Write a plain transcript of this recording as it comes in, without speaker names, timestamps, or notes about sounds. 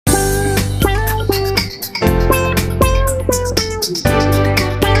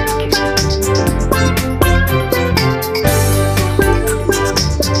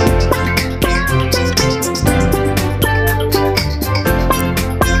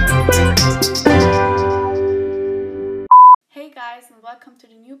Hey guys, and welcome to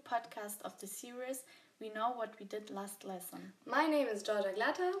the new podcast of the series We Know What We Did Last Lesson. My name is Giorgia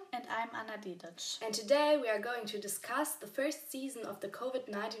And I'm Ana Giorgia. and today we are going to discuss the first season of the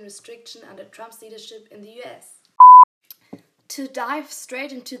COVID-19 restriction under Trump's leadership in the US. To dive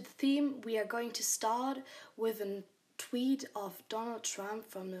straight into the theme, we are going to start with a tweet of Donald Trump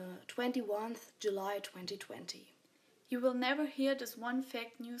from the 21st July 2020. You will never hear this one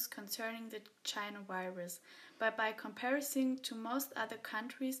fake news concerning the China virus, but by comparison to most other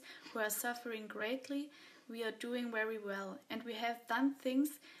countries who are suffering greatly, we are doing very well, and we have done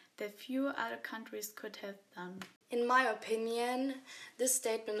things that few other countries could have done. In my opinion, this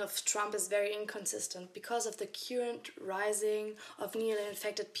statement of Trump is very inconsistent because of the current rising of newly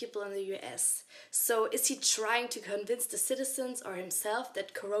infected people in the US. So is he trying to convince the citizens or himself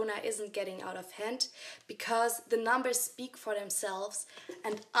that Corona isn't getting out of hand? Because the numbers speak for themselves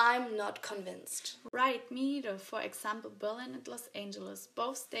and I'm not convinced. Right, me either. For example, Berlin and Los Angeles.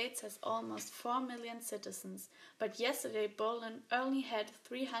 Both states has almost 4 million citizens. But yesterday Berlin only had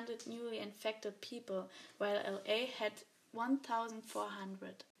 300 newly infected people, while LA had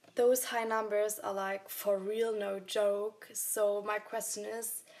 1,400. Those high numbers are like for real no joke. So my question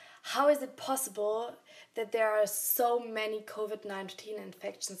is, how is it possible that there are so many COVID-19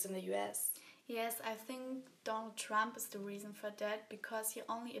 infections in the US? Yes, I think Donald Trump is the reason for that, because he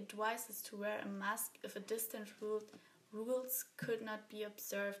only advises to wear a mask if a distance rules could not be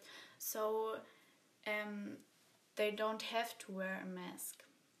observed. So they don't have to wear a mask.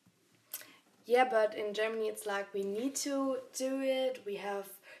 Yeah, but in Germany it's like we need to do it, we have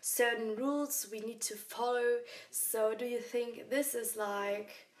certain rules we need to follow. So do you think this is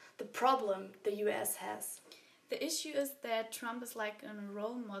like the problem the US has? The issue is that Trump is like a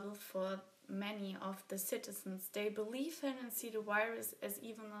role model for many of the citizens. They believe him and see the virus as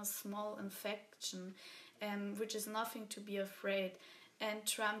even a small infection, which is nothing to be afraid. And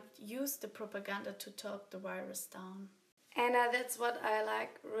Trump used the propaganda to talk the virus down. Anna, that's what I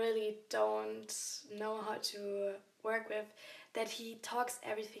really don't know how to work with, that he talks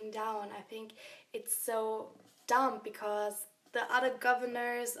everything down. I think it's so dumb because the other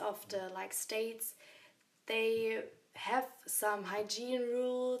governors of the states, they have some hygiene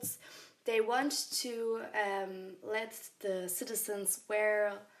rules. They want to let the citizens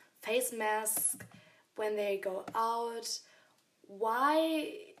wear face masks when they go out.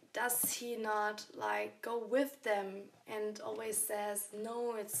 Why does he not go with them and always says,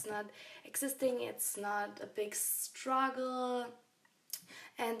 no, it's not existing, it's not a big struggle?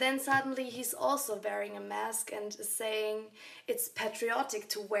 And then suddenly he's also wearing a mask and is saying it's patriotic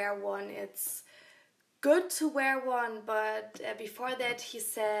to wear one, it's good to wear one, but before that he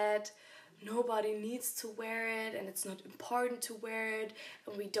said nobody needs to wear it and it's not important to wear it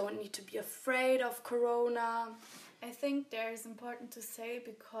and we don't need to be afraid of Corona. I think there is important to say,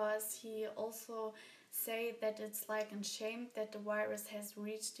 because he also say that it's a shame that the virus has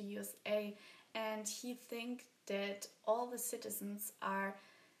reached the USA, and he think that all the citizens are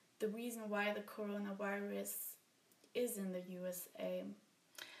the reason why the coronavirus is in the USA.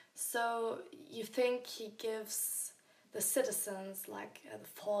 So you think he gives the citizens the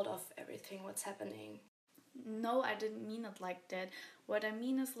fault of everything what's happening? No, I didn't mean it like that. What I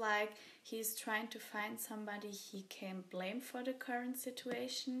mean is he's trying to find somebody he can blame for the current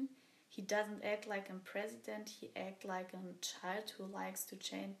situation. He doesn't act like a president, he acts like a child who likes to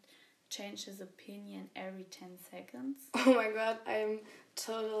change his opinion every 10 seconds. Oh my god, I'm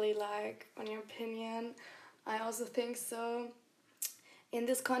totally on your opinion. I also think so. In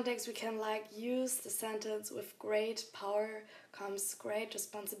this context, we can use the sentence, with great power comes great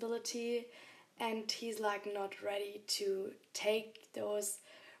responsibility. And he's not ready to take those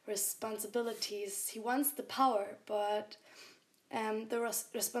responsibilities. He wants the power, but the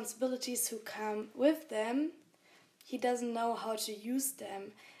responsibilities who come with them, he doesn't know how to use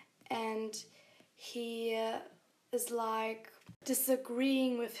them. And he is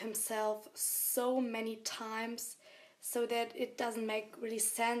disagreeing with himself so many times, so that it doesn't make really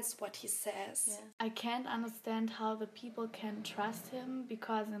sense what he says. Yeah. I can't understand how the people can trust him,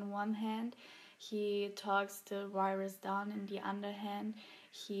 because on one hand he talks the virus down, and the other hand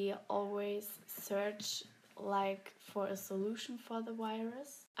he always search for a solution for the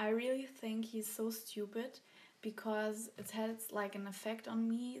virus. I really think he's so stupid, because it has an effect on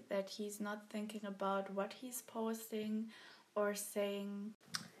me that he's not thinking about what he's posting or saying.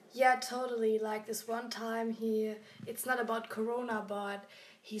 Yeah, totally. This one time it's not about Corona, but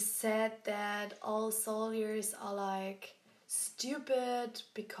he said that all soldiers are stupid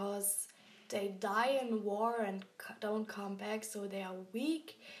because they die in war and don't come back, so they are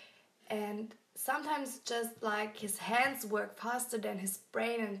weak. and sometimes just like his hands work faster than his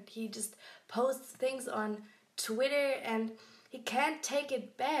brain, and he just posts things on Twitter and he can't take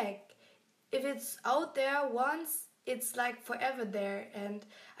it back. If it's out there once, it's like forever there, and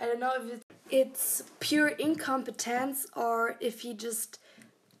I don't know if it's pure incompetence or if he just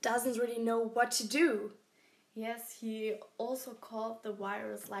doesn't really know what to do. Yes, he also called the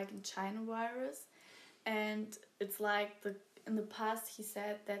virus like in China virus, and it's like in the past he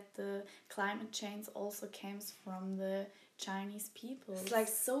said that the climate change also comes from the Chinese people. It's like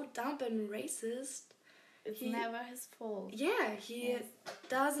so dumb and racist. It's never his fault. Yeah, he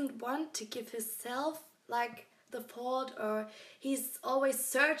doesn't want to give himself like the fault, or he's always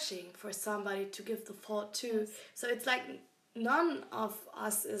searching for somebody to give the fault to. Yes. So it's like none of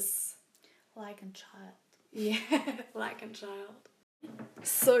us is like a child. Yeah, like a child.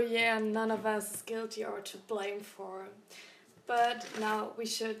 So yeah, none of us is guilty or to blame for. But now we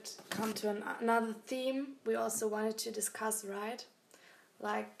should come to another theme we also wanted to discuss, right?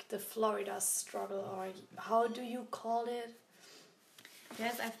 Like the Florida struggle, or how do you call it?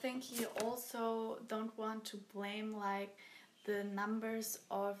 Yes, I think he also don't want to blame like the numbers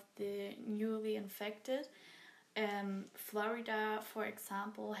of the newly infected. Florida, for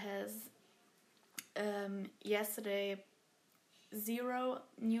example, has yesterday 0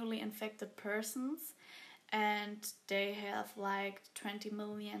 newly infected persons, and they have like 20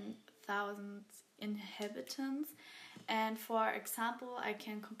 million inhabitants. And for example, I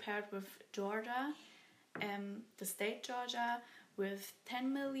can compare it with Georgia, the state Georgia, with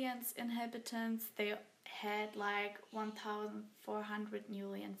 10 million inhabitants. They had like 1,400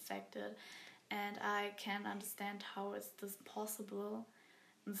 newly infected, and I can't understand how is this possible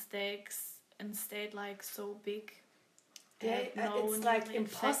in state like so big. Yeah, it's like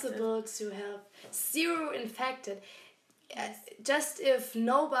impossible to have 0 infected. Yes. Just if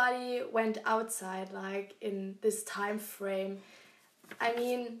nobody went outside, like in this time frame. I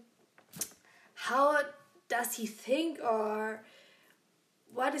mean, how does he think, or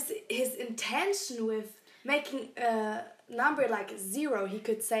what is his intention with making a number like 0? He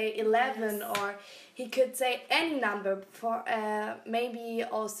could say 11, yes. Or he could say any number for maybe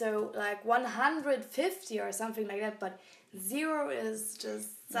also like 150 or something like that. But 0 is just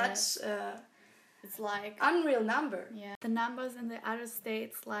such a it's like unreal number. Yeah. The numbers in the other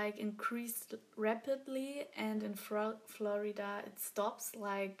states like increased rapidly, and in Florida it stops,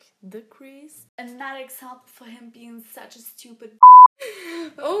 like decrease. Another example for him being such a stupid.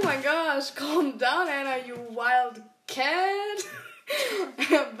 Oh my gosh, calm down, Anna, you wild cat.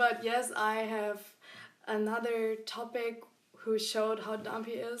 But yes, I have another topic who showed how dumb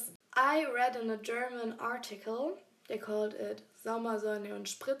he is. I read in a German article, they called it Sommersonne und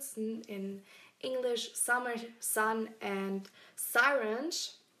Spritzen, in English, Summer, Sun and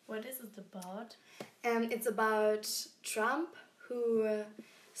Syringe. What is it about? It's about Trump, who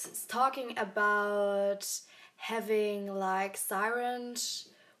is talking about having like syringe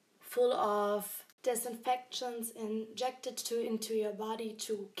full of disinfectants injected into your body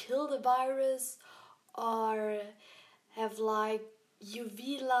to kill the virus, or have like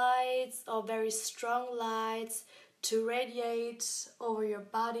UV lights or very strong lights to radiate over your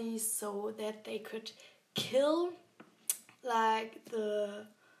body so that they could kill like the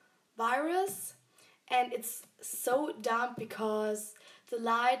virus. And it's so dumb because the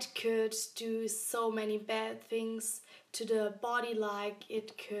light could do so many bad things to the body, like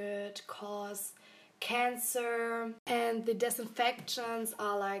it could cause cancer, and the disinfectants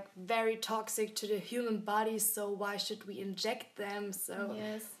are like very toxic to the human body, so why should we inject them? So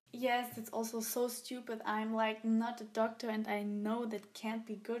yes, it's also so stupid. I'm like not a doctor, and I know that can't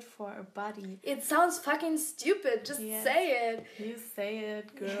be good for a body. It sounds fucking stupid, just say it. You say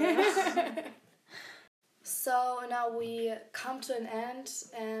it, girl. So now we come to an end,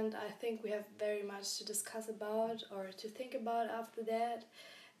 and I think we have very much to discuss about or to think about after that.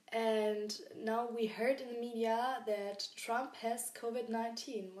 And now we heard in the media that Trump has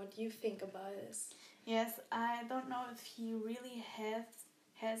COVID-19. What do you think about this? Yes, I don't know if he really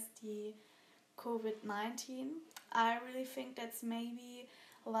has the COVID-19. I really think that's maybe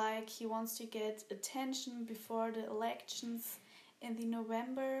like he wants to get attention before the elections in the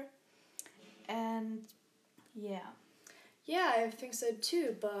November. And yeah, I think so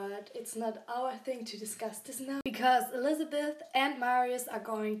too, but it's not our thing to discuss this now, because Elizabeth and Marius are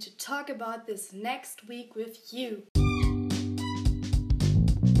going to talk about this next week with you.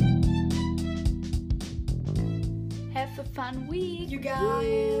 Have a fun week, you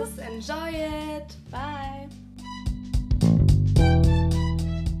guys. Enjoy it. Bye.